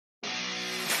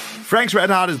Frank's Red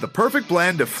Hot is the perfect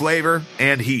blend of flavor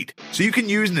and heat, so you can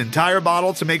use an entire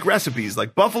bottle to make recipes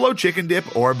like buffalo chicken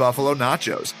dip or buffalo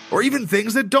nachos, or even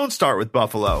things that don't start with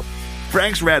buffalo.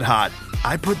 Frank's Red Hot,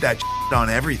 I put that on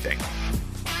everything.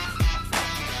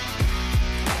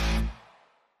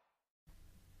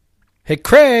 Hey,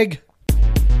 Craig.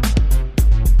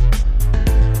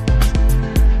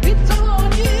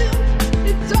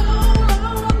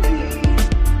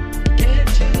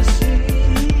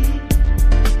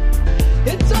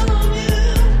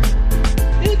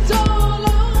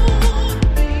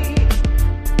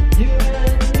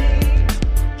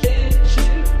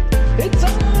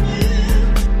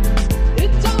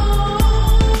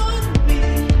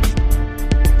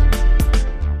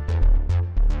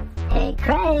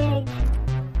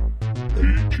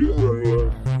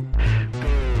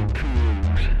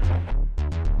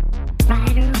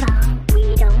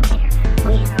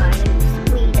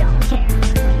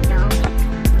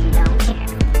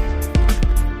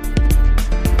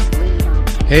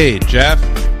 Hey, Jeff.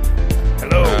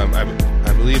 Hello.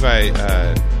 I believe I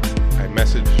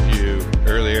messaged you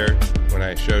earlier when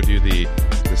I showed you the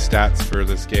stats for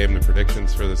this game, the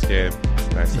predictions for this game.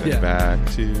 And I said, back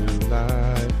to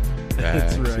life, back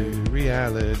to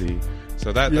reality.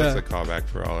 So that's a callback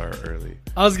for all our early.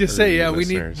 I was gonna say,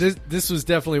 listeners. we need this was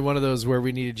definitely one of those where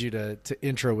we needed you to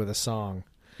intro with a song.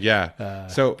 Yeah.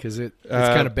 Because it's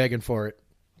kind of begging for it.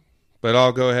 But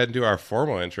I'll go ahead and do our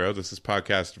formal intro. This is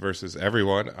Podcast Versus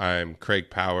Everyone. I'm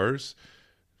Craig Powers.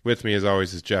 With me, as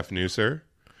always, is Jeff Newser.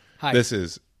 Hi. This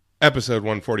is episode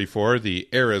 144, the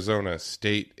Arizona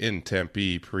State in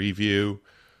Tempe preview,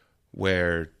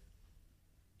 where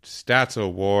Stats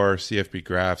of War CFB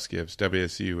Graphs gives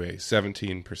WSU a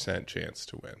 17% chance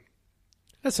to win.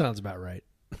 That sounds about right.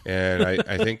 And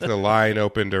I think the line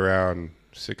opened around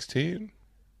 16.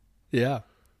 Yeah.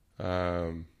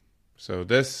 So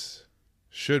this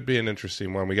should be an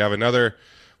interesting one. We have another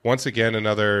what should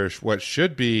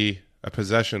be a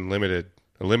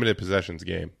limited possessions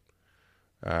game.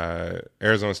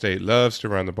 Arizona State loves to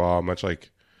run the ball, much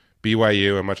like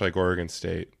BYU and much like Oregon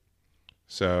State.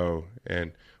 So,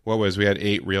 and we had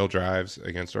 8 real drives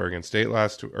against Oregon State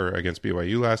against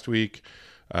BYU last week.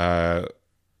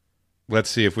 Let's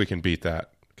see if we can beat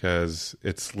that, because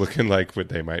it's looking like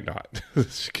they might not.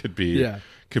 This could be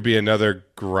another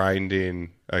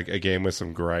grinding, a game with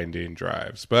some grinding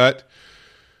drives. But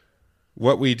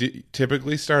what we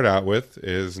typically start out with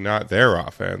is not their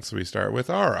offense. We start with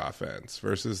our offense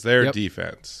versus their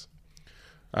defense.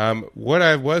 What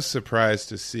I was surprised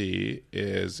to see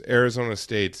is Arizona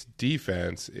State's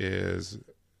defense is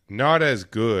not as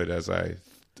good as I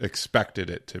expected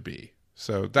it to be.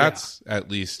 So that's at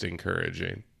least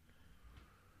encouraging.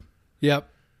 Yep.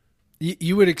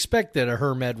 You would expect that a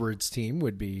Herm Edwards team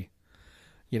would be,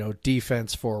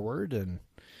 defense forward and,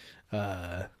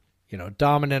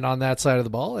 dominant on that side of the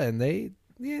ball. And they're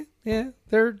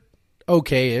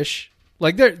okay-ish.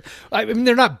 Like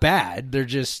they're not bad. They're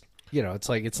just,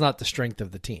 it's not the strength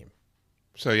of the team.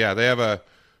 So they have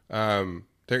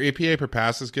their EPA per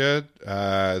pass is good.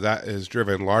 That is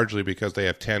driven largely because they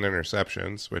have 10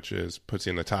 interceptions, which puts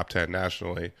you in the top 10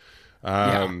 nationally.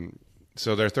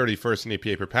 So they're 31st in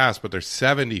EPA per pass, but they're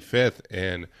 75th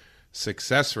in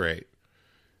success rate.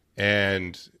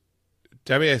 And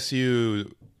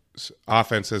WSU's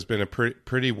offense has been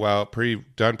pretty well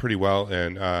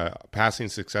in passing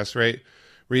success rate.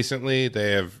 Recently,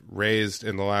 they have raised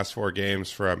in the last 4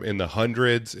 games from in the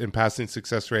hundreds in passing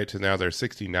success rate to now they're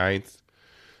 69th.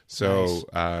 So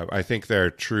nice. I think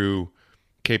their true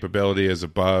capability is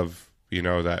above,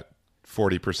 that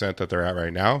 40% that they're at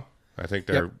right now. I think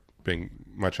they're being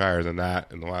much higher than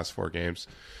that in the last 4 games.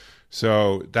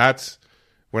 So that's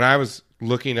when I was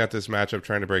looking at this matchup,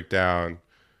 trying to break down.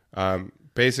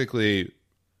 Basically,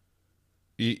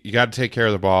 you got to take care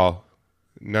of the ball.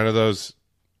 None of those,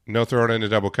 no throwing into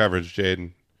double coverage,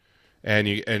 Jaden, and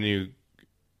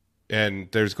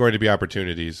there's going to be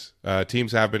opportunities.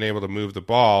 Teams have been able to move the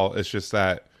ball. It's just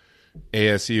that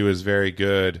ASU is very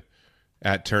good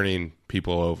at turning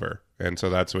people over. And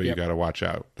so that's what you got to watch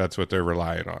out. That's what they're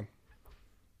relying on.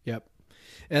 Yep.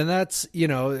 And that's,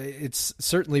 it's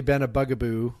certainly been a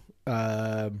bugaboo,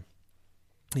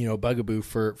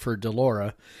 for de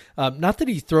Laura. Not that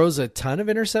he throws a ton of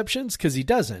interceptions, because he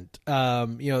doesn't.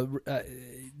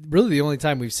 Really the only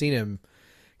time we've seen him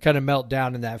kind of melt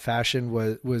down in that fashion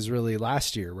was really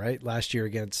last year, right? Last year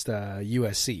against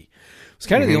USC. It was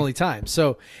kind of the only time.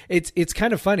 So it's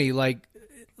kind of funny, like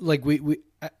we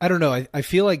I don't know. I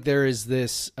feel like there is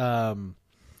this kind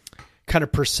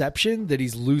of perception that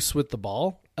he's loose with the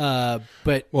ball. But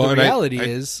the reality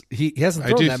is he hasn't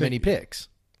thrown that many picks.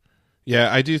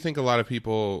 Yeah, I do think a lot of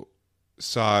people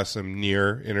saw some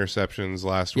near interceptions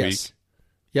last week.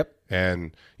 Yep.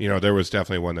 And, there was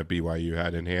definitely one that BYU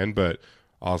had in hand, but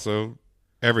also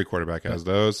every quarterback has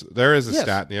those. There is a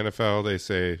stat in the NFL. They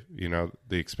say,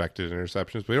 the expected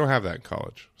interceptions, but we don't have that in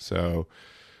college. So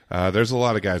there's a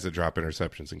lot of guys that drop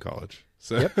interceptions in college.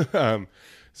 So,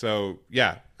 so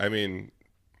yeah, I mean,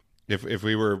 if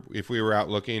we were out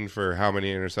looking for how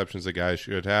many interceptions a guy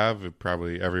should have,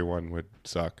 probably everyone would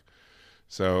suck.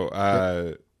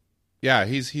 So, yeah,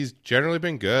 he's generally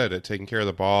been good at taking care of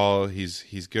the ball.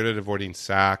 He's good at avoiding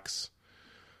sacks.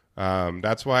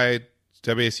 That's why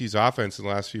WSU's offense in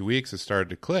the last few weeks has started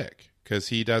to click, because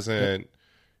he doesn't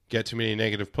get too many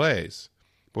negative plays.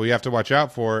 But what you have to watch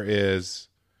out for is,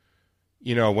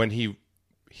 when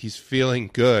he's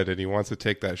feeling good and he wants to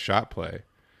take that shot play,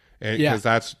 and because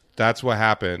that's what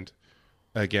happened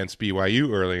against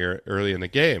BYU early in the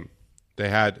game. They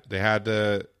had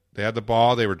the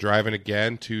ball. They were driving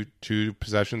again, two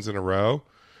possessions in a row,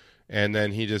 and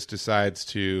then he just decides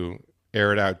to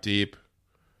air it out deep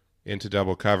into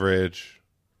double coverage.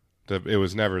 It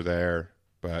was never there,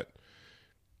 but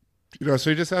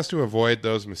so he just has to avoid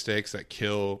those mistakes that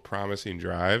kill promising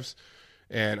drives.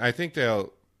 And I think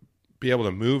they'll be able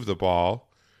to move the ball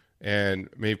and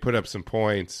maybe put up some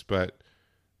points, but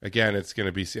again, it's going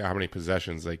to be how many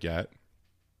possessions they get.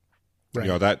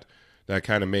 Right. That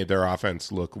kind of made their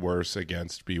offense look worse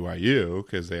against BYU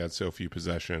because they had so few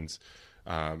possessions.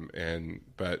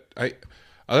 But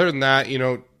other than that,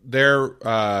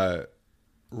 their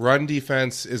run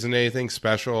defense isn't anything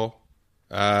special.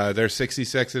 They're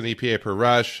 66th in EPA per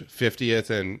rush, 50th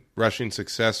in rushing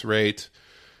success rate.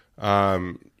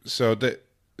 So that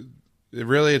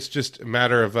really, it's just a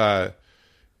matter of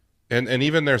and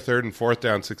even their third and fourth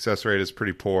down success rate is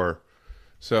pretty poor.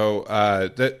 So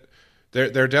that.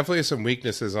 There definitely is some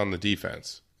weaknesses on the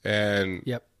defense, and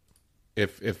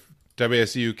if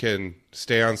WSU can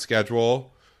stay on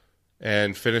schedule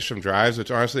and finish some drives,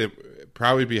 which honestly would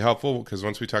probably be helpful, because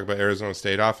once we talk about Arizona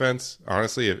State offense,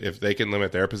 honestly, if they can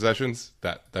limit their possessions,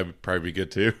 that would probably be good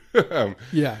too.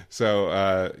 So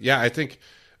I think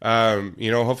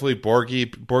hopefully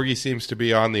Borghi seems to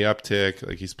be on the uptick.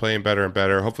 Like, he's playing better and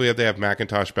better. Hopefully they have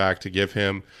McIntosh back to give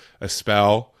him a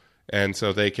spell, and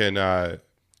so they can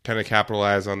kind of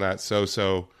capitalize on that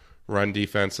so-so run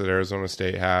defense that Arizona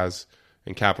State has,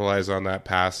 and capitalize on that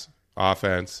pass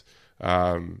offense,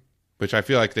 which I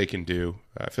feel like they can do.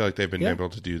 I feel like they've been able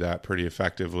to do that pretty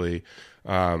effectively.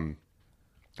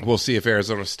 We'll see if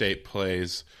Arizona State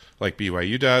plays like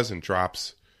BYU does and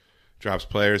drops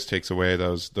players, takes away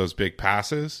those big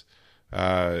passes.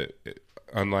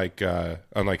 Unlike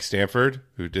Stanford,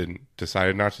 who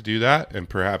decided not to do that, and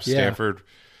perhaps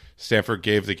Stanford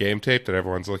gave the game tape that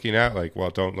everyone's looking at, like, well,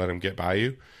 don't let him get by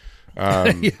you.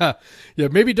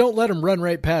 Maybe don't let him run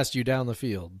right past you down the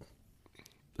field.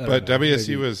 But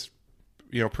WSU was,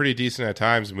 pretty decent at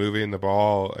times moving the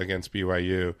ball against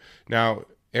BYU. Now,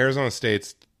 Arizona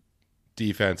State's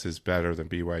defense is better than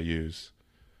BYU's,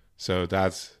 so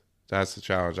that's the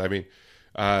challenge. I mean,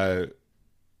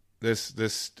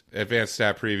 this advanced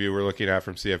stat preview we're looking at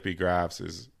from CFB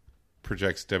Graphs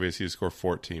projects WSU to score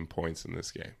 14 points in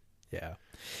this game. Yeah.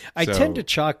 I tend to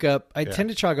chalk up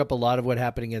a lot of what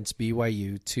happened against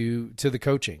BYU to the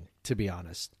coaching, to be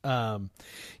honest.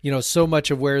 So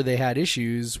much of where they had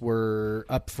issues were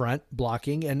up front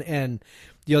blocking, and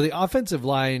the offensive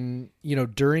line,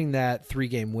 during that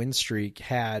 3-game win streak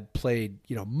had played,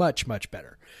 much, much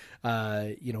better.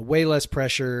 Way less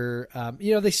pressure.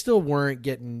 They still weren't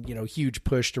getting, huge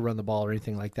push to run the ball or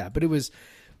anything like that, but it was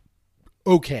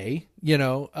okay,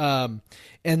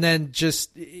 and then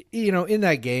just, in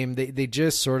that game, they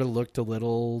just sort of looked a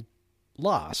little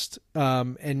lost.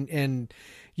 It's,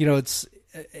 you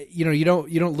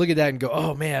don't look at that and go,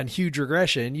 oh man, huge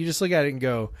regression. You just look at it and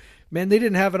go, man, they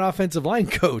didn't have an offensive line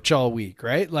coach all week,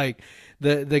 right? Like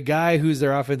the guy who's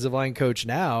their offensive line coach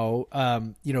now,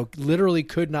 literally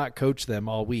could not coach them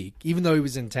all week, even though he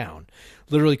was in town,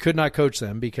 literally could not coach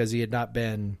them because he had not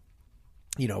been,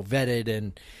 vetted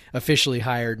and officially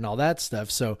hired and all that stuff.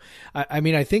 So,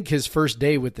 I think his first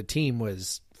day with the team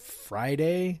was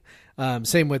Friday.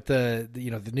 Same with the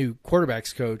new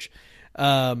quarterbacks coach.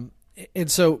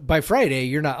 And so by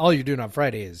Friday, all you're doing on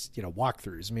Friday is,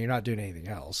 walkthroughs. I mean, you're not doing anything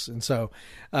else. And so,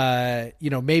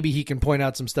 maybe he can point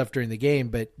out some stuff during the game,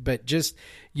 but just,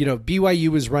 BYU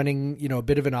was running, a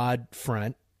bit of an odd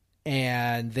front,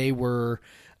 and they were,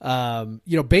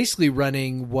 basically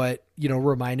running what,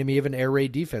 reminded me of an air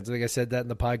raid defense. I think I said that in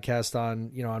the podcast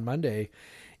on Monday.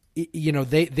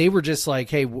 they were just like,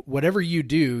 hey, whatever you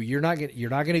do, you're not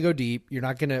going to go deep.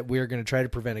 We're going to try to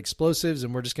prevent explosives,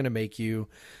 and we're just going to make you,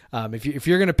 if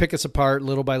you're going to pick us apart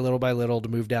little by little by little to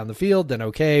move down the field, then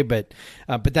okay. But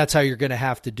that's how you're going to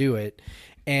have to do it.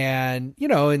 And,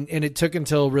 and it took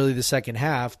until really the second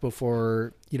half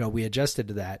before, we adjusted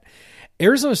to that.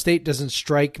 Arizona State doesn't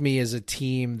strike me as a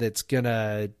team that's going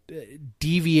to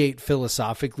deviate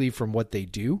philosophically from what they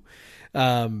do.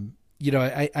 I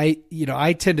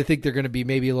tend to think they're going to be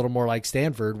maybe a little more like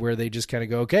Stanford, where they just kind of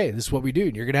go, okay, this is what we do,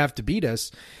 and you're going to have to beat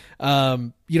us.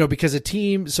 Because a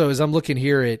team, so as I'm looking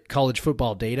here at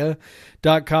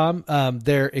collegefootballdata.com,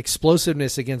 their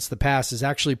explosiveness against the pass is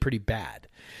actually pretty bad.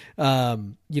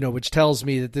 Which tells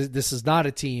me that this is not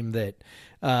a team that,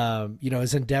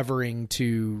 is endeavoring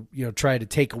to, try to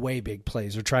take away big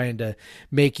plays or trying to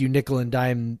make you nickel and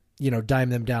dime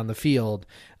them down the field.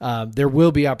 There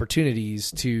will be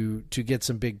opportunities to get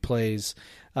some big plays,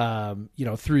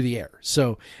 through the air.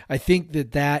 So I think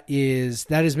that is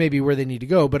maybe where they need to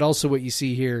go. But also what you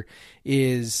see here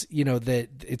is, that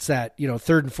it's that,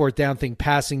 third and fourth down thing,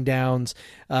 passing downs,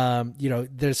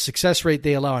 the success rate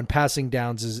they allow on passing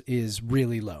downs is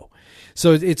really low.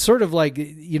 So it's sort of like,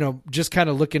 just kind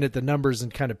of looking at the numbers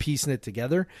and kind of piecing it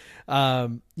together.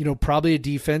 Probably a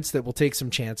defense that will take some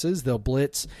chances. They'll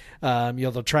blitz.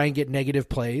 They'll try and get negative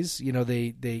plays. You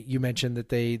mentioned that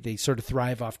they sort of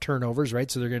thrive off turnovers, right?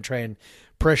 So they're going to try and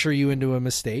pressure you into a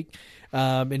mistake.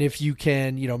 And if you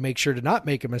can, make sure to not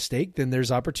make a mistake, then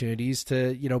there's opportunities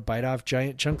to, bite off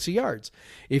giant chunks of yards.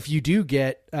 If you do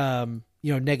get,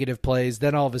 negative plays,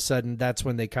 then all of a sudden that's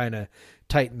when they kind of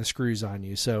tighten the screws on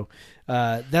you. So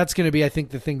that's going to be, I think,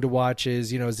 the thing to watch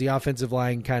is, is the offensive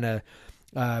line kind of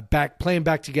playing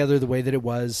back together the way that it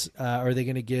was. Are they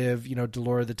going to give, de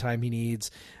Laura the time he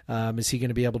needs? Is he going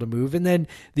to be able to move? And then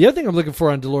the other thing I'm looking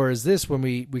for on de Laura is this, when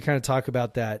we kind of talk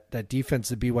about that defense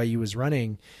that BYU was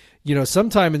running,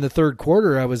 sometime in the third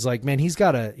quarter, I was like, man, he's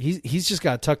just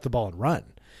got to tuck the ball and run.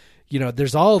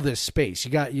 There's all this space.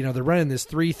 You got, they're running this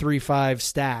 3-3-5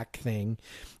 stack thing.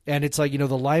 And it's like, the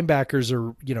linebackers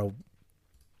are,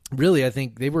 really, I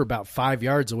think they were about 5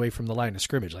 yards away from the line of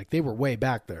scrimmage. Like they were way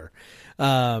back there.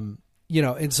 And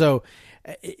so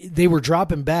they were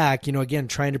dropping back, again,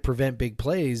 trying to prevent big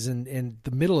plays, and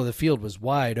the middle of the field was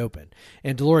wide open.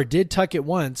 And de Laura did tuck it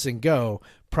once and go,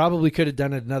 probably could have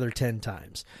done it another 10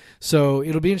 times. So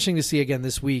it'll be interesting to see again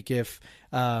this week if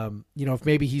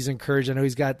maybe he's encouraged. I know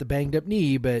he's got the banged up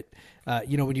knee, but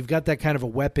when you've got that kind of a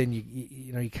weapon,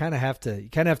 you kind of have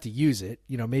to use it.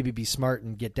 Maybe be smart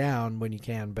and get down when you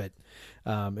can. But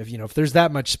if there's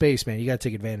that much space, man, you got to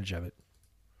take advantage of it.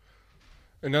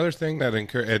 Another thing that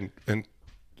and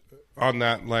on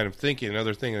that line of thinking,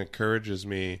 another thing that encourages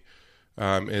me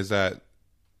is that,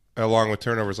 along with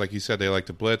turnovers, like you said, they like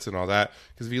to blitz and all that.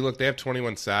 Because if you look, they have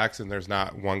 21 sacks, and there's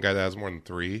not one guy that has more than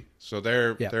 3. So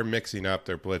they're mixing up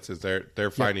their blitzes.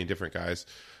 They're finding different guys.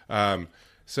 But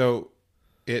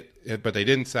they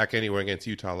didn't sack anyone against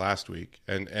Utah last week.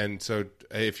 And so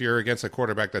if you're against a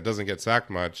quarterback that doesn't get sacked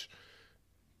much,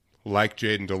 like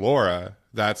Jayden de Laura,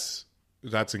 that's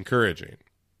encouraging.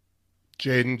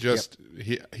 Jayden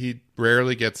he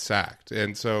rarely gets sacked,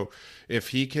 and so if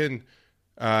he can.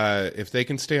 If they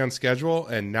can stay on schedule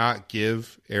and not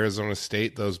give Arizona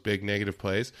State those big negative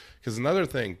plays, because another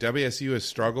thing, WSU has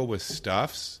struggled with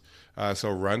stuffs, so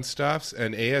run stuffs,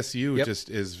 and ASU just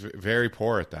is very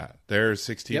poor at that. They're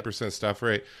 16% stuff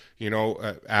rate.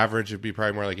 Average would be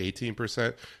probably more like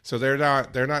 18%. So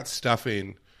they're not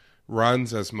stuffing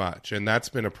runs as much, and that's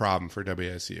been a problem for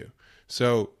WSU.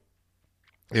 So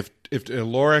if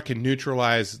Laura can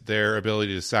neutralize their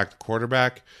ability to sack the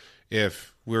quarterback,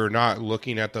 if we're not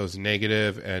looking at those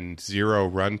negative and 0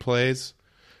 run plays,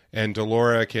 and de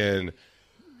Laura can,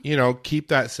 keep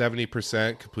that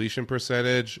 70% completion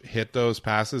percentage, hit those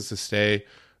passes to stay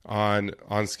on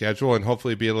schedule, and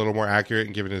hopefully be a little more accurate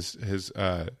and giving his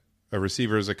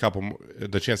receivers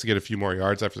the chance to get a few more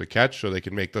yards after the catch, so they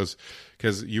can make those,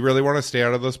 because you really want to stay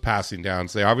out of those passing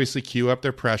downs. They obviously queue up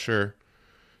their pressure.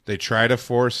 They try to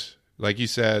force, like you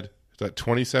said, that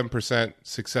 27%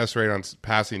 success rate on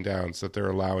passing downs that they're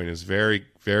allowing is very,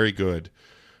 very good,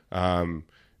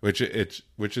 which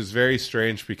is very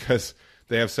strange because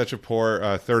they have such a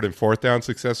poor third and fourth down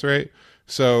success rate.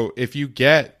 So if you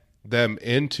get them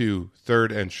into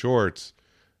third and shorts,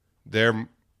 they're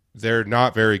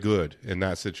not very good in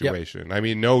that situation. Yep. I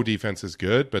mean, no defense is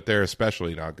good, but they're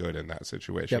especially not good in that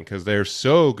situation because they're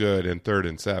so good in 3rd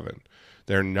and 7.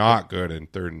 They're not good in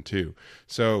 3rd and 2.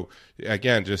 So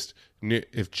again, just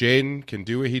if Jayden can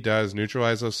do what he does,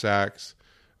 neutralize those sacks,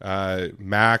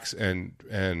 Max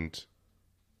and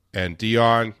and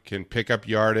Dion can pick up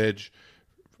yardage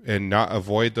and not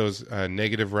avoid those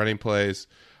negative running plays,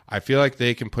 I feel like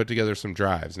they can put together some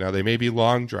drives. Now, they may be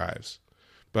long drives,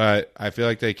 but I feel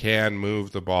like they can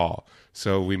move the ball.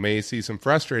 So we may see some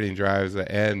frustrating drives that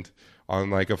end on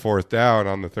like a 4th down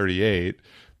on the 38,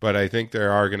 but I think they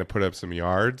are going to put up some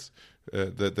yards.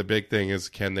 The big thing is,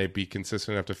 can they be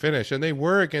consistent enough to finish? And they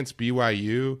were against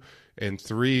BYU in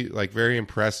 3 like very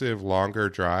impressive longer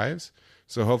drives.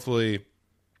 So hopefully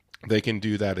they can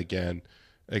do that again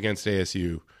against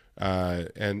ASU.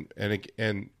 And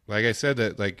like I said,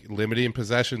 that like limiting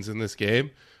possessions in this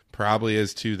game probably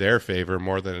is to their favor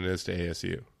more than it is to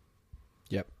ASU.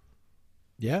 Yep.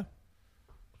 Yeah,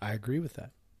 I agree with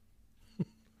that.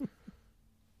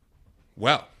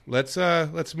 Well,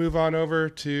 let's move on over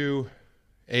to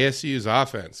ASU's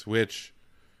offense, which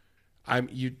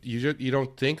you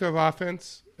don't think of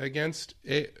offense against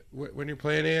when you're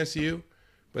playing ASU,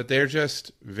 but they're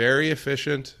just very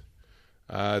efficient.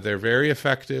 They're very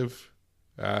effective.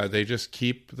 They just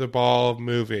keep the ball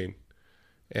moving,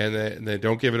 and they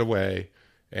don't give it away.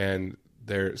 And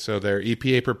their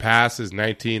EPA per pass is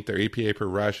 19th. Their EPA per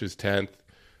rush is 10th.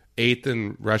 8th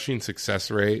in rushing success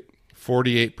rate,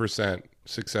 48%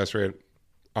 success rate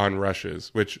on rushes,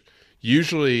 which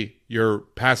usually your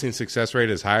passing success rate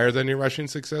is higher than your rushing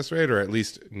success rate, or at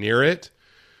least near it.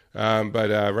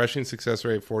 But rushing success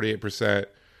rate, 48%.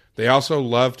 They also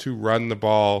love to run the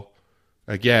ball.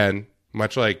 Again,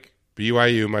 much like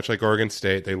BYU, much like Oregon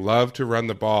State, they love to run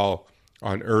the ball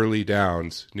on early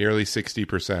downs, nearly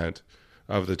 60%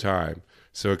 of the time.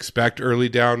 So expect early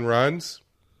down runs,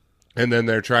 and then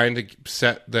they're trying to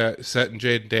set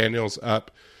Jaden Daniels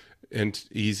up in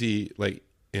easy, like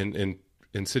in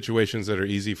situations that are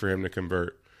easy for him to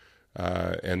convert,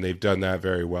 and they've done that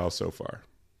very well so far.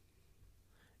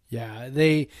 Yeah,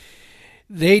 they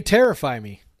terrify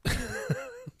me.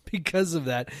 Because of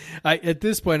that, at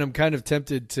this point, I'm kind of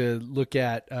tempted to look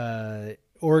at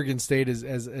Oregon State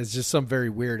as just some very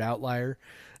weird outlier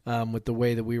with the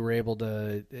way that we were able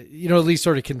to, at least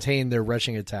sort of contain their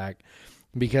rushing attack.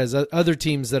 Because other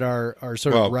teams that are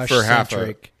sort of rush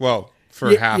centric,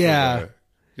 yeah,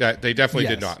 they definitely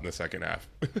did not in the second half.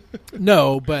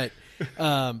 No, but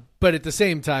at the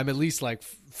same time, at least like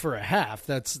for a half,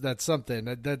 that's something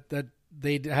that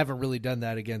they haven't really done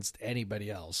that against anybody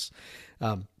else.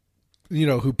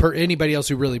 Anybody else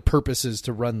who really purposes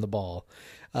to run the ball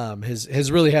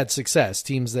has really had success.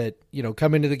 Teams that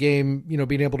come into the game,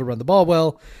 being able to run the ball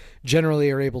well, generally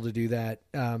are able to do that.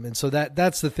 And so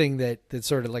that's the thing that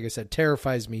sort of, like I said,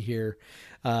 terrifies me here.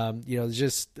 At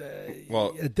this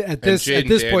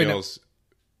Daniels point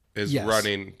is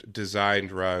running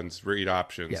designed runs, read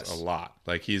options a lot.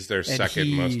 Like he's their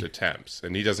second most attempts,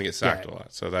 and he doesn't get sacked a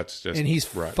lot. So that's just, and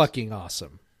he's runs. Fucking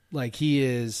awesome. Like he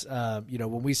is,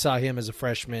 when we saw him as a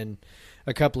freshman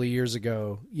a couple of years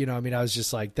ago, I was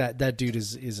just like, that dude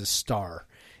is a star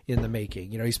in the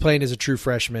making. He's playing as a true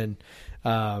freshman,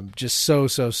 just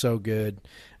so good.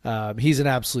 He's an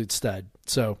absolute stud.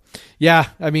 So, yeah,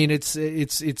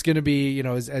 it's going to be,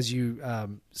 as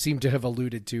you seem to have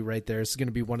alluded to right there, it's going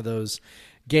to be one of those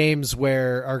games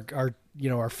where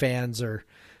our fans are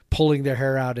pulling their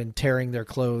hair out and tearing their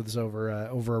clothes over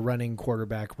a running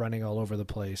quarterback running all over the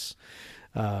place.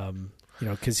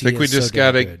 Because he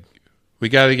we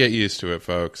got to get used to it,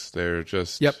 folks. They're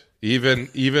just even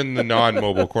the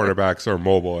non-mobile quarterbacks are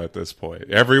mobile at this point.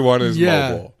 Everyone is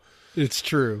mobile. It's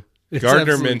true. It's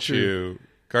Gardner Minshew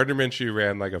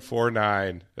ran like a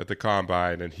 4.9 at the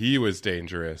combine, and he was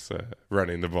dangerous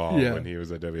running the ball when he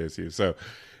was at WSU. So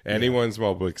anyone's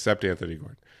mobile except Anthony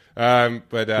Gordon.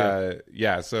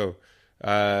 So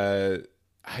I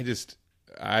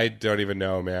don't even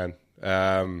know, man.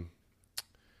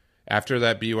 After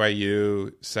that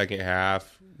BYU second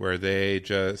half where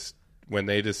when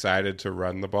they decided to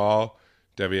run the ball,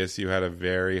 WSU had a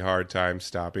very hard time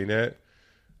stopping it.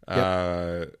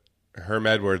 Herm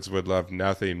Edwards would love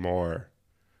nothing more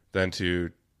than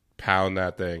to pound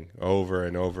that thing over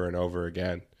and over and over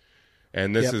again.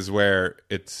 And this is where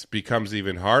it becomes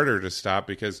even harder to stop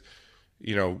because,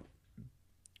 WSU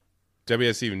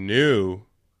knew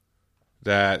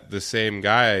that the same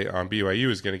guy on BYU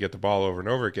is going to get the ball over and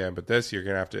over again. But this, you're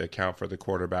going to have to account for the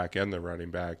quarterback and the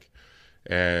running back.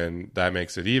 And that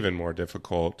makes it even more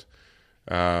difficult.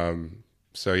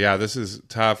 This is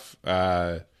tough.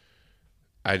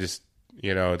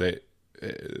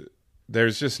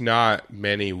 There's just not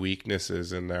many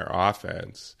weaknesses in their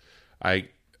offense.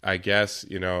 I guess,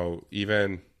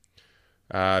 even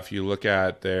if you look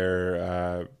at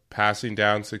their passing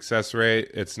down success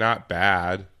rate, it's not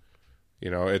bad.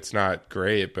 It's not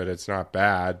great, but it's not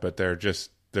bad. But they're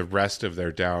just the rest of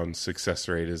their down success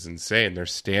rate is insane. Their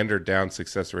standard down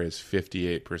success rate is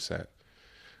 58%.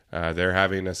 They're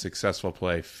having a successful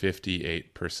play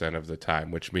 58% of the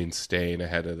time, which means staying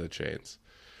ahead of the chains.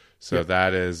 So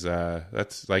that is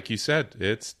that's like you said,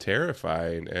 it's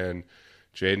terrifying, and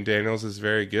Jaden Daniels is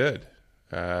very good.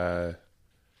 So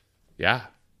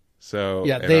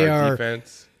they are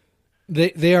defense.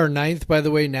 They are ninth, by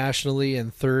the way, nationally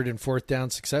in third and fourth down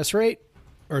success rate,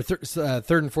 or third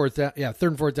and fourth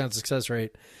down success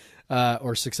rate,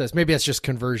 or success. Maybe that's just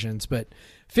conversions, but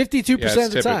 52%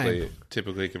 of the time.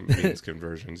 Typically means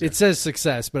conversions. It says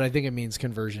success, but I think it means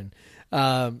conversion.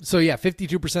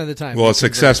 52% of the time. Well, a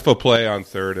successful play on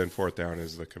third and fourth down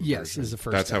is the conversion. Yes, is the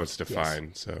first. That's down. how it's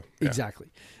defined. Yes. So exactly.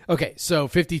 Okay, so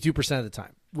 52% of the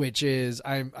time, which is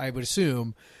I would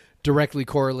assume directly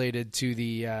correlated to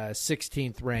the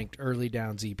 16th ranked early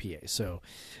downs EPA. So,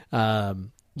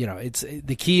 it's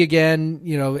the key again,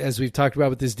 as we've talked about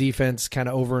with this defense kind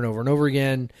of over and over and over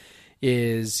again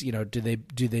is, do they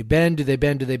bend,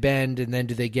 and then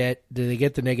do they get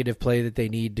the negative play that they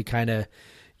need to kind of,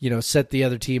 set the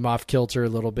other team off kilter a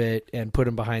little bit and put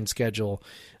them behind schedule.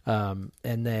 And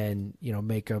then,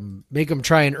 make them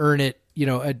try and earn it,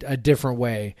 a different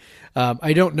way.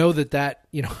 I don't know that,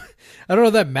 I don't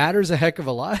know that matters a heck of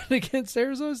a lot against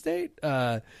Arizona State.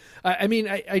 I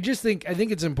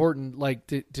think it's important, like,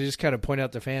 to just kind of point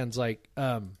out to fans, like,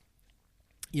 I'm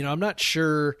not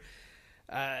sure,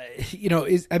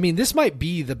 this might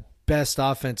be the best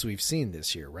offense we've seen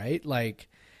this year, right? Like,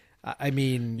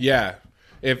 yeah.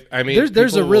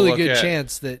 There's a really good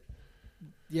chance that,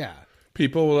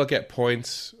 people will look at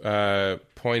points per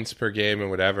game and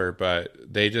whatever, but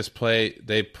they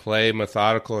play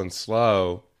methodical and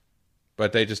slow,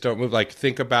 but they just don't move. Like,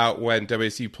 think about when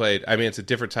WSU played. It's a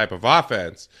different type of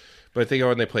offense, but think of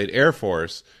when they played Air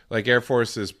Force. Like, Air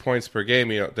Force's points per game,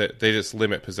 they just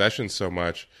limit possession so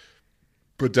much,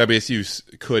 but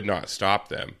WSU could not stop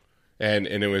them, and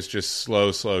it was just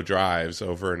slow drives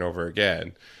over and over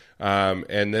again.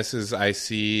 And this is, I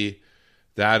see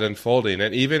that unfolding.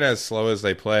 And even as slow as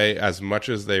they play, as much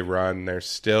as they run, they're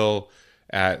still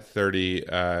at 30,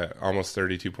 almost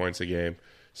 32 points a game.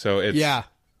 So it's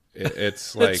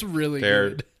like that's really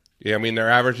good. Yeah, they're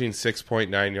averaging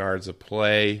 6.9 yards a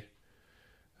play,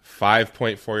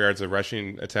 5.4 yards a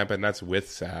rushing attempt, and that's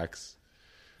with sacks.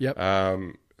 Yep.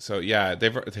 So yeah,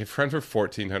 they've run for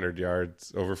 1,400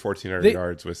 yards, over 1,400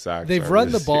 yards with sacks. They've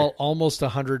run the ball almost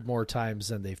 100 more times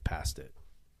than they've passed it.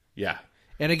 Yeah.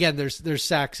 And again, there's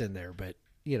sacks in there, but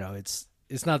it's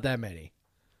not that many.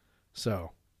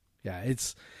 So, yeah,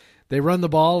 they run the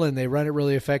ball and they run it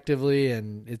really effectively,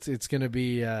 and it's going to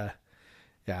be there's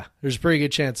a pretty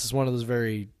good chance it's one of those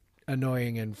very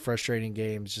annoying and frustrating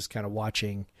games, just kind of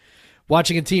watching a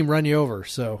team run you over.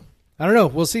 So, I don't know,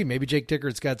 we'll see. Maybe Jake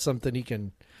Tickert's got something he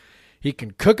can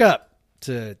cook up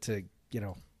to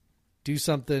do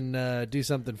something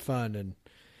fun and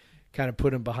kind of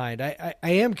put him behind. I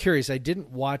am curious. I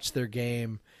didn't watch their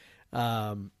game,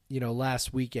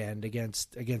 last weekend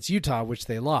against Utah, which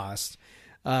they lost.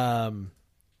 So I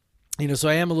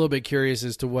am a little bit curious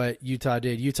as to what Utah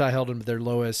did. Utah held them to their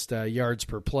lowest yards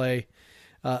per play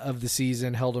of the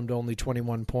season, held them to only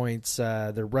 21 points.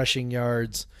 Their rushing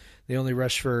yards, they only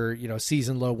rushed for,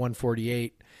 season low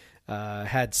 148,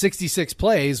 had 66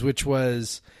 plays, which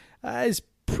was, is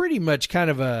pretty much kind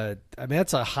of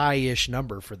that's a high-ish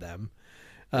number for them.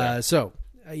 I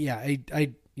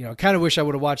kind of wish I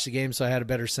would have watched the game so I had a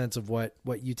better sense of what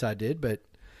Utah did, but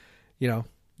I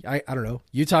don't know.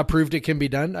 Utah proved it can be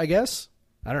done, I guess.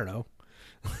 I don't know.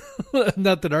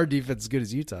 Not that our defense is as good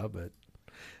as Utah, but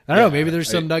I don't know. Maybe there's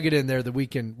some nugget in there that we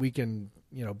can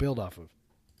build off of.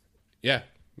 Yeah,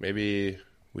 maybe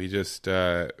we just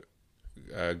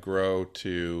grow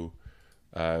to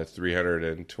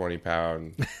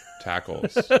 320-pound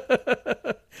tackles.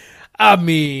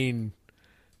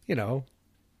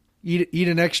 Eat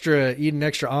an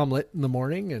extra omelet in the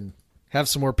morning and have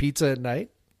some more pizza at night.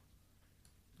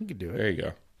 You could do it. There you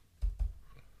go.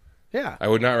 Yeah. I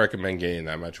would not recommend gaining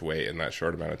that much weight in that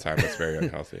short amount of time. That's very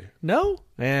unhealthy. No?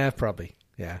 Probably.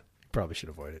 Yeah. Probably should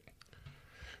avoid it.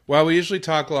 Well, we usually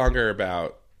talk longer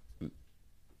about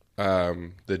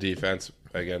the defense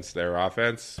against their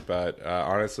offense, but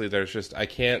honestly, there's just, I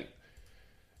can't,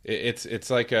 it's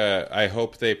like I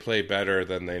hope they play better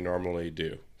than they normally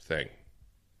do thing.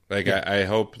 Like, yeah. I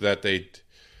hope that they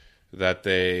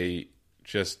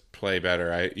just play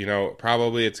better.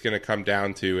 Probably it's going to come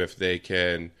down to if they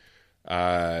can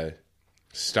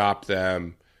stop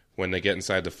them when they get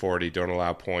inside the 40, don't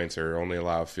allow points or only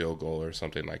allow a field goal or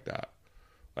something like that.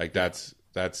 Like, that's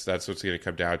what's going to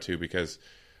come down to, because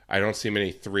I don't see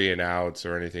many 3-and-outs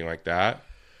or anything like that.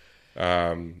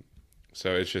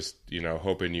 So it's just,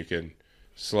 hoping you can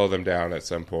slow them down at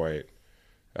some point.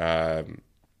 But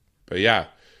yeah,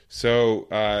 so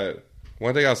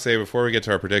one thing I'll say before we get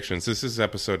to our predictions, this is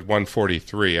episode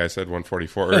 143. I said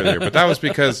 144 earlier, but that was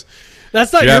because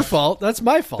that's not your fault. That's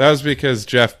my fault. That was because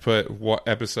Jeff put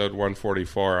episode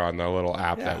 144 on the little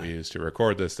app that we use to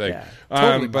record this thing. Yeah,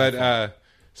 totally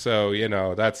so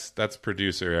that's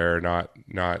producer error, not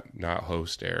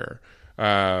host error.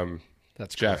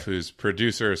 That's Jeff, correct. who's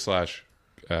producer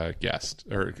 / guest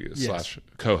or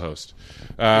 / co-host.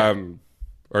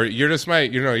 Or you're just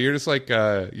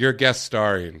you're guest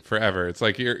starring forever. It's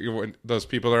like you're those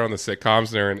people that are on the sitcoms and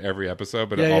they're in every episode,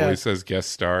 but it always says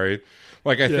guest starring.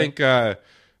 Like I think the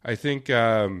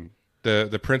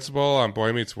principal on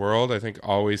Boy Meets World, I think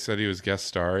always said he was guest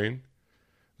starring.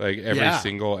 Like every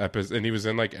single episode, and he was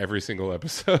in like every single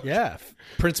episode. Yeah,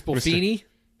 Principal Feeney.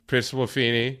 Principal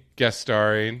Feeney, guest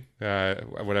starring,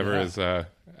 whatever his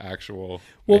actual.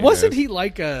 Well, name wasn't is. he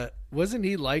like a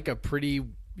pretty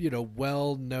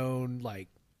well known like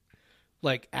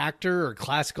actor or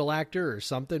classical actor or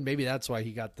something? Maybe that's why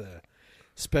he got the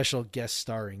special guest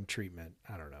starring treatment.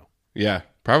 I don't know. Yeah,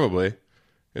 probably.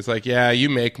 It's like, you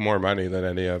make more money than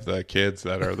any of the kids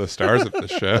that are the stars of the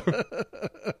show.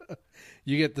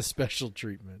 You get the special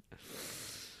treatment.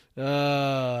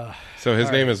 So his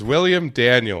name is William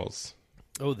Daniels.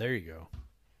 Oh, there you go.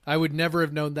 I would never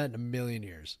have known that in a million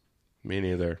years. Me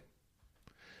neither.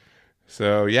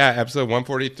 So, episode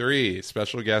 143,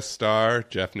 special guest star,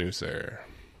 Jeff Nusser.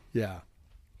 Yeah.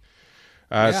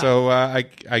 So I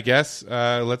guess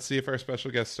let's see if our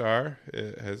special guest star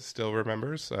still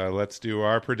remembers. Let's do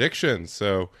our predictions.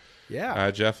 So,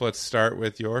 Jeff, let's start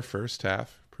with your first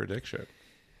half prediction.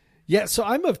 Yeah, so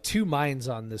I'm of two minds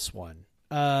on this one.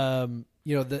 The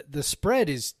spread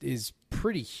is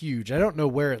pretty huge. I don't know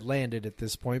where it landed at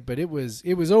this point, but it was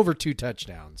over 2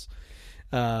 touchdowns.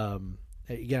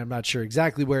 Again, I'm not sure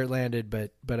exactly where it landed,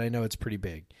 but I know it's pretty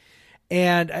big.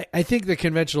 And I think the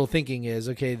conventional thinking is,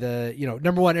 okay,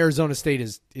 number one, Arizona State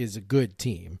is a good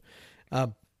team.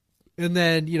 And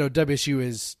then, WSU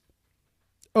is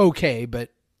okay,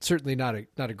 but certainly not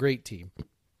a great team.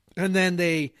 And then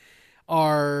they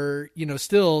are,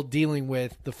 still dealing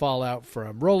with the fallout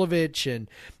from Rolovich. And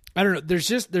I don't know,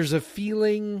 there's a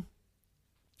feeling,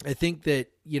 I think that,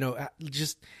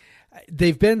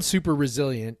 they've been super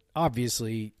resilient,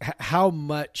 obviously. How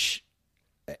much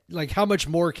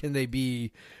more can they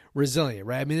be resilient,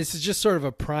 right? I mean, this is just sort of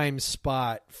a prime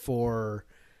spot for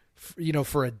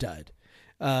a dud.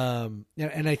 And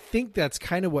I think that's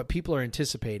kind of what people are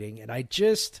anticipating. And I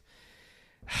just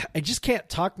can't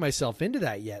talk myself into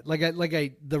that yet.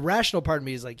 The rational part of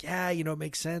me is like, it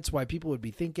makes sense why people would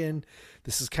be thinking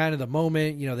this is kind of the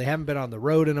moment. They haven't been on the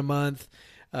road in a month.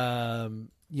 They're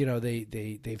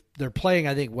playing,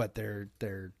 I think their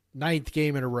 9th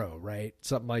game in a row, right?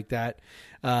 Something like that.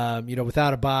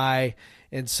 Without a bye.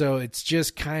 And so it's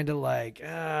just kind of like,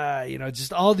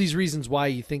 just all these reasons why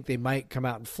you think they might come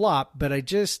out and flop. But I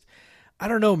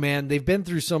don't know, man. They've been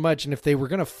through so much. And if they were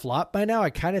going to flop by now, I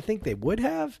kind of think they would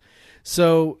have.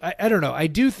 So I don't know. I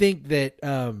do think that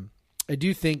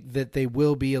they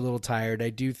will be a little tired. I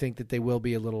do think that they will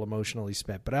be a little emotionally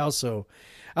spent, but I also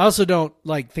don't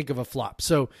think of a flop.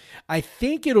 So I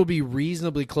think it'll be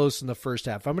reasonably close in the first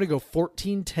half. I'm going to go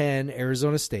 14-10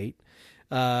 Arizona State.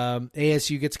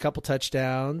 ASU gets a couple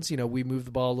touchdowns. We move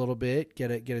the ball a little bit,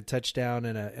 get a touchdown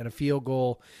and a field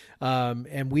goal.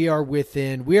 And we are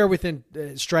within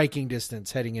striking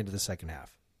distance heading into the second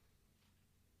half.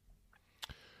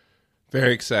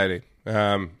 Very exciting.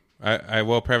 I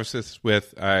will preface this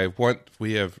with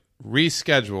we have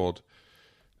rescheduled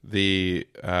the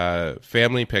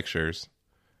family pictures,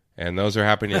 and those are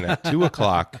happening at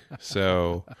 2:00.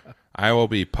 So I will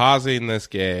be pausing this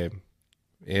game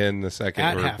in the second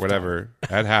at or halftime. whatever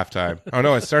at halftime. Oh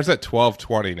no, it starts at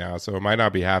 12:20 now, so it might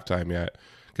not be halftime yet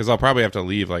because I'll probably have to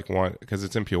leave because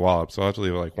it's in Puyallup, so I'll have to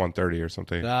leave at 1:30 or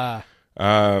something.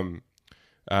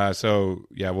 So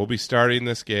we'll be starting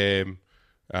this game.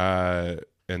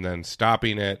 And then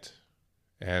stopping it,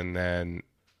 and then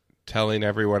telling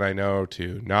everyone I know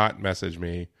to not message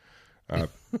me.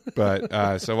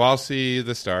 So I'll see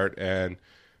the start, and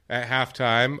at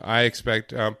halftime, I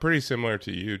expect pretty similar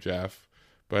to you, Jeff,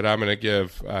 but I'm going to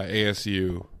give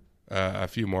ASU a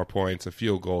few more points, a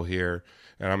field goal here,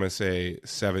 and I'm going to say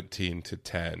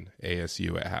 17-10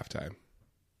 ASU at halftime.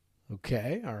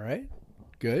 Okay, all right,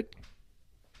 good.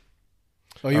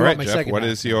 Oh, all right, Jeff, what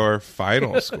is your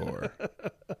final score?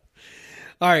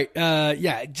 All right.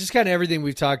 Just kind of everything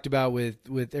we've talked about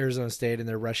with Arizona State and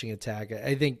their rushing attack.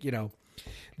 I think,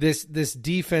 this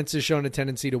defense has shown a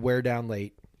tendency to wear down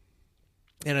late,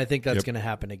 and I think that's going to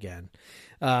happen again.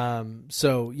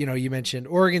 So, you mentioned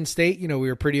Oregon State, we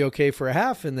were pretty okay for a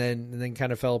half and then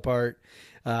kind of fell apart.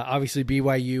 Obviously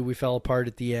BYU, we fell apart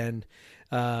at the end.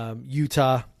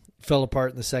 Utah fell apart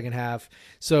in the second half.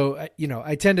 So,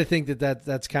 I tend to think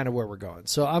that's kind of where we're going.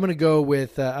 So I'm going to go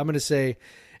with, I'm going to say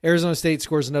Arizona State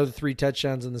scores another 3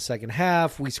 touchdowns in the second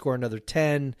half. We score another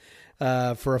 10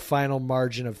 for a final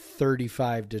margin of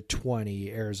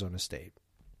 35-20 Arizona State.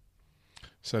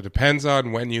 So it depends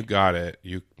on when you got it.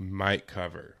 You might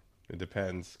cover. It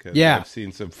depends. Cause I've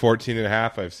seen some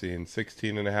 14.5. I've seen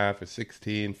 16.5,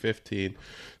 16, 15.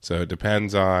 So it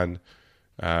depends on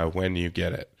when you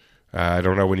get it. I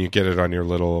don't know when you get it on your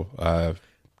little the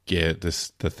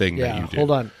thing that you do.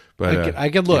 Hold on. But I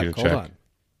can look. Hold on.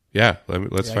 Yeah,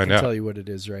 let's find out. I can tell you what it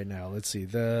is right now. Let's see.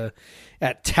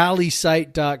 At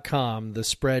tallysite.com, the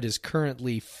spread is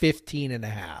currently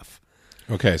 15.5.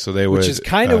 Okay, so they would, which is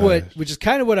kind of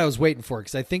what I was waiting for,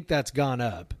 because I think that's gone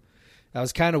up. I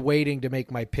was kind of waiting to make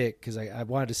my pick because I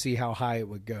wanted to see how high it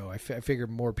would go. I figured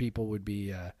more people would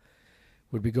be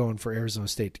going for Arizona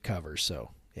State to cover.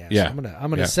 So So I'm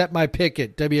gonna set my pick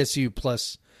at WSU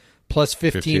plus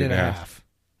 15.5.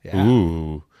 Yeah.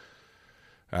 Ooh.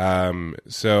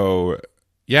 So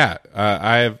yeah,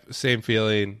 I have same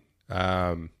feeling.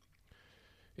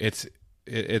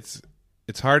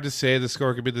 It's hard to say the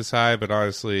score could be this high, but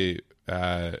honestly,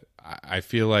 I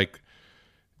feel like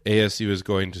ASU is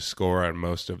going to score on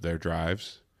most of their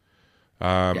drives.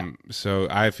 So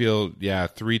I feel,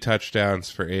 3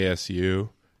 touchdowns for ASU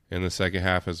in the second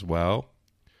half as well.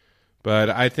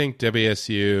 But I think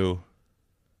WSU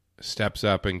steps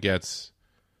up and gets,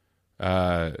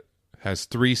 has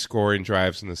 3 scoring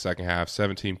drives in the second half,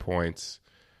 17 points.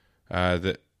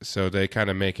 So they kind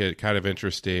of make it kind of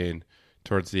interesting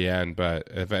towards the end, but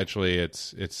eventually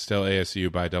it's still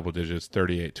ASU by double digits,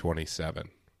 38-27.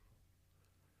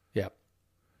 Yep.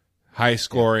 High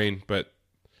scoring, but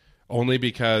only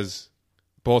because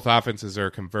both offenses are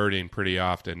converting pretty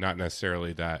often, not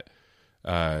necessarily that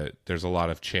there's a lot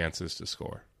of chances to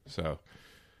score. So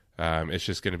it's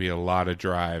just going to be a lot of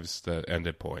drives that end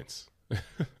at points.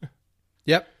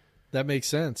 Yep, that makes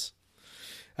sense.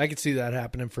 I could see that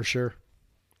happening for sure.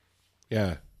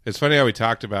 Yeah. It's funny how we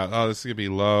talked about, this is going to be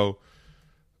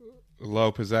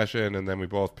low possession, and then we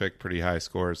both picked pretty high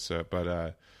scores. So,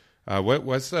 but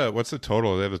what's the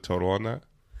total? Do they have a total on that?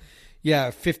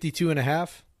 Yeah,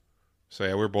 52.5. So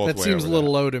yeah, we're both. That seems a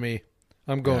little low to me.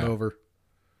 I'm going over.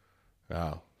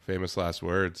 Oh, famous last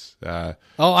words.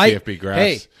 CFB Graphs.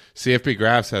 Hey. CFB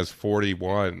Graphs has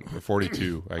 41 or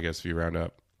 42, I guess, if you round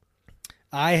up.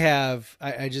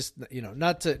 I just,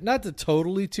 not to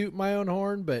totally toot my own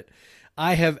horn, but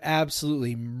I have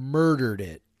absolutely murdered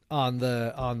it on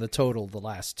the total the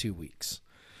last 2 weeks.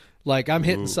 Like I'm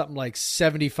hitting something like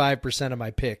 75% of my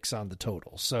picks on the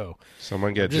total. So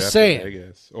someone get Jeff to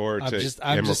Vegas or to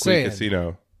I'm Emerald Quay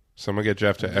Casino. Someone get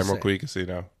Jeff to Emerald Quay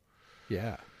Casino.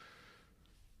 Yeah.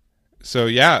 So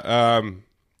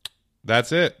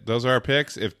that's it. Those are our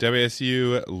picks. If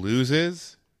WSU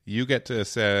loses, you get to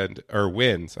send, or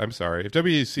wins. I'm sorry. If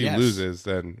WSU loses,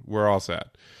 then we're all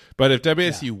set. But if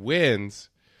WSU wins,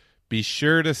 be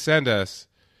sure to send us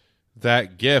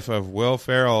that GIF of Will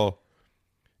Ferrell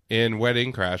in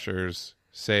Wedding Crashers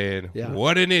saying,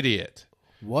 "What an idiot!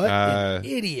 What an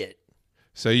idiot!"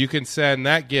 So you can send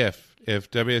that GIF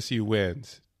if WSU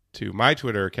wins to my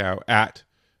Twitter account at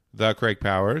the Craig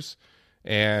Powers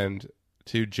and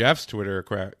to Jeff's Twitter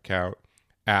account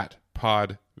at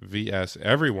PodVS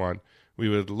Everyone. We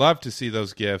would love to see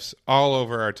those GIFs all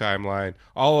over our timeline,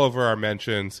 all over our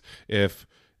mentions if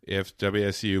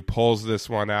WSU pulls this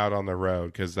one out on the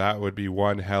road, because that would be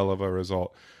one hell of a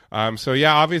result.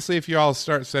 Obviously, if you all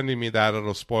start sending me that,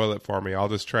 it'll spoil it for me. I'll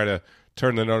just try to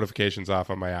turn the notifications off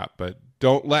on my app, but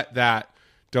don't let that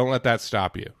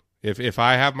stop you. If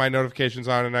I have my notifications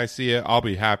on and I see it, I'll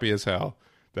be happy as hell.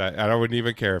 That I wouldn't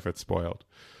even care if it's spoiled.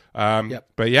 But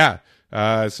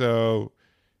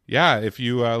if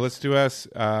you listen to us,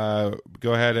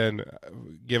 go ahead and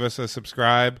give us a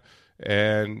subscribe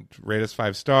and rate us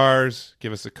 5 stars.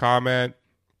 Give us a comment.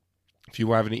 If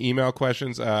you have any email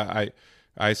questions,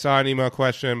 I saw an email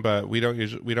question, but we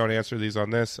don't answer these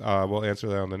on this. We'll answer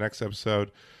that on the next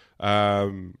episode.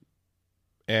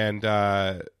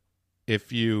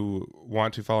 If you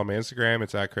want to follow my Instagram,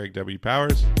 it's at Craig W.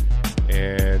 Powers.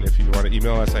 And if you want to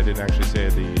email us, I didn't actually say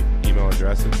the email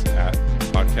address. It's at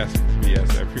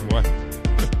PodcastVS Everyone.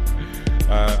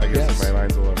 I guess my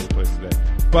line's all over the place today.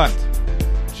 But,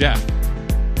 Jeff,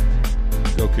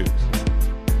 go Cougs.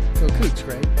 Go Cougs,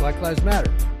 Craig. Black Lives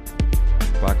Matter.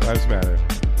 Black Lives Matter.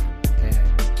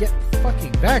 And get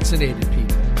fucking vaccinated,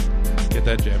 people. Get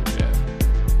that jab.